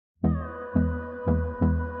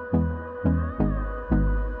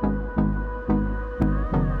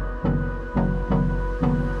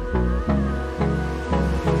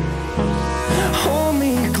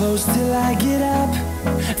close till I get up.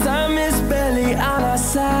 Time is barely on our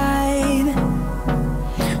side.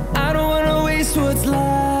 I don't wanna waste what's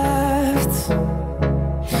left.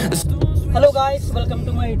 Hello guys, welcome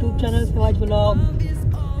to my YouTube channel शबाजव्लॉग।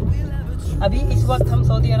 अभी इस वक्त हम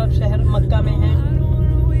Saudi अरब शहर मक्का में हैं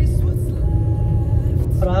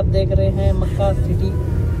और आप देख रहे हैं मक्का सिटी।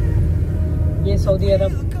 ये सऊदी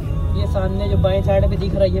अरब, ये सामने जो बाएं साइड पे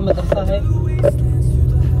दिख रहा है ये मदरसा है,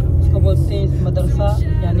 इसको बोलते हैं इस मदरसा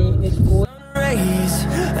यानी स्कूल।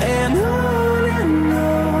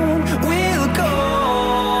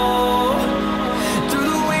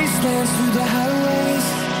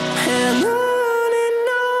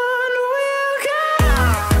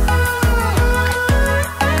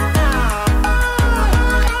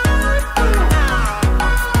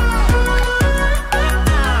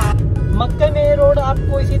 मक्के में रोड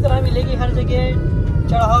आपको इसी तरह मिलेगी, हर जगह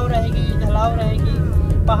चढ़ाव रहेगी, ढलाव रहेगी।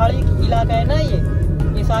 पहाड़ी इलाका है ना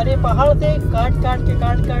ये सारे पहाड़ से काट काट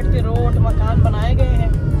के रोड मकान बनाए गए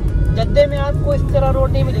हैं। जद्दे में आपको इस तरह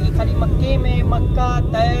रोड नहीं मिलेगी, खाली मक्के में मक्का,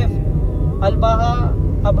 तैफ, अलबाहा,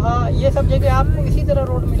 अबहा ये सब जगह आपको इसी तरह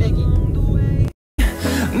रोड मिलेगी।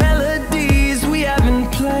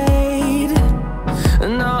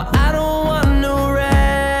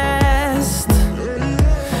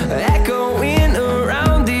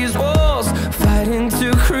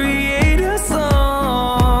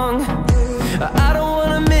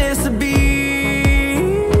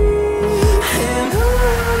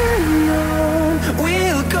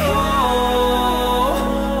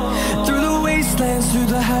 Through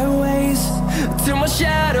the highways till my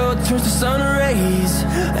shadow turns to sun rays,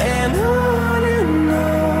 and on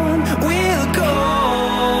we'll go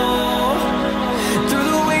through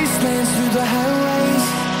the wastelands, through the highways,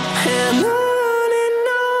 and on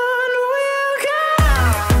we'll go.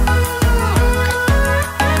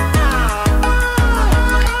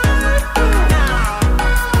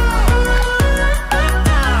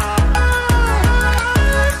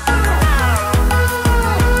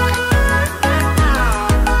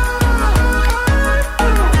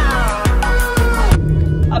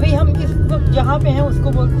 जहाँ पे हैं उसको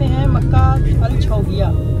बोलते हैं मक्का अल छौगिया।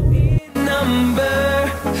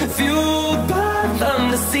 Fueled by them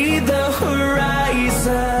to see the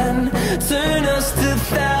horizon, turn us to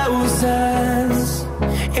thousands,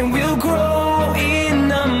 and we'll grow in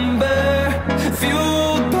number.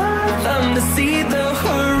 Fueled by them to see the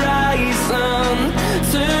horizon,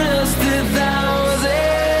 turn us to thousands,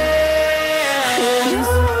 and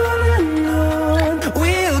on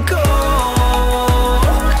we'll go.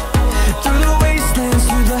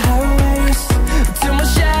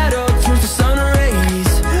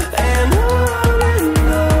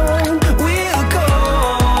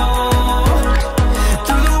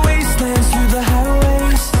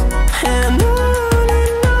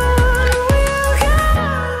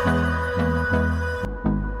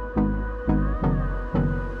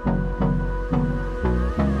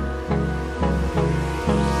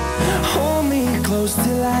 Close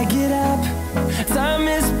till I get up. Time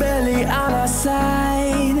is barely on our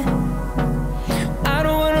side. I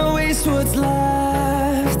don't wanna waste what's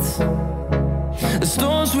left. The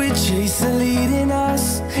storms we chase are leading us,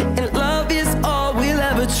 and love is all we'll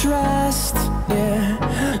ever trust. Yeah,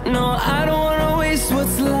 no, I don't wanna waste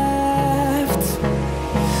what's left.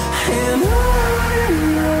 And on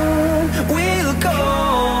we'll go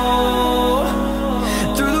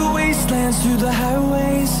through the wastelands, through the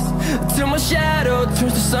highways, till my shadow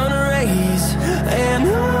turns to sun rays, and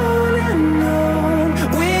on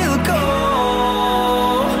we'll go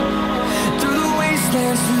through the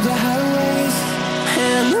wastelands, through the highways,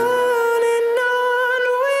 and on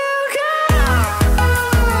we'll go.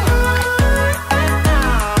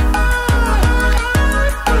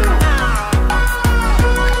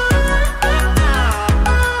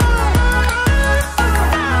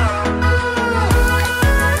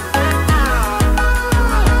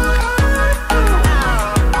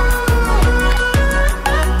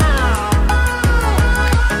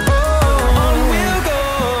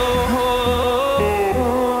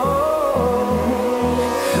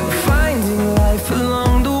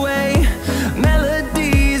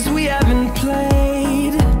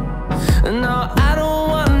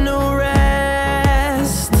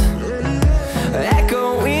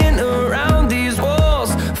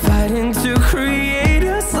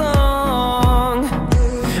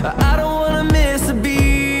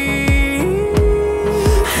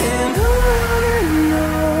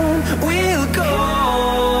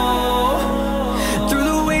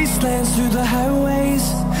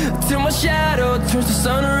 turns to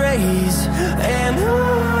sun rays, and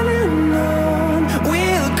on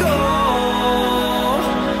we'll go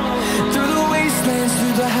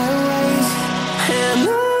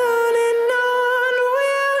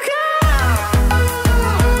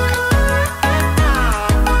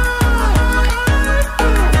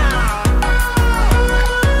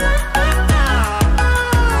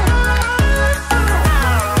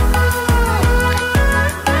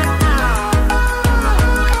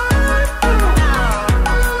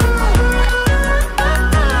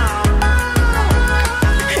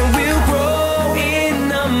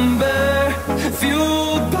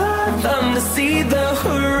see the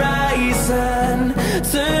horizon,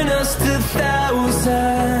 turn us to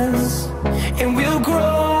thousands, and we'll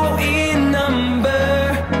grow in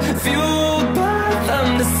number, fueled by them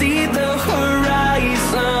to see the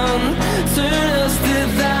horizon, turn us to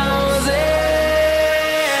thousands,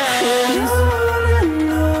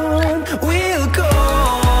 and on we'll go,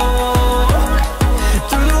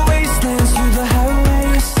 through the wastelands, through the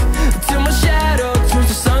highways, till my shadow turns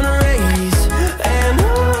to sun rays, and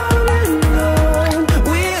on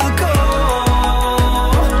we'll go,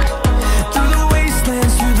 through the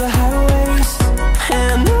wastelands, through the highways,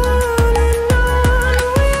 and on we'll go.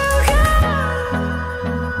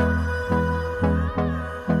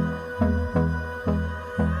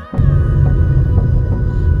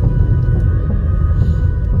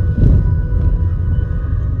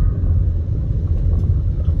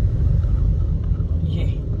 ये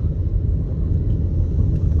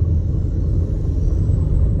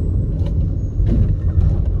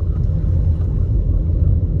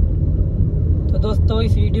तो दोस्तों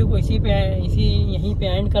इस video को यहीं पे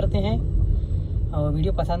and करते हैं। और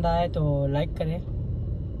वीडियो पसंद आए तो लाइक करें,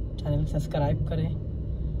 चैनल सब्सक्राइब करें,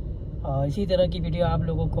 और इसी तरह की वीडियो आप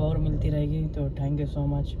लोगों को और मिलती रहेगी। तो thank you so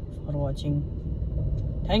much for watching.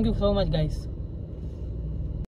 Thank you so much guys.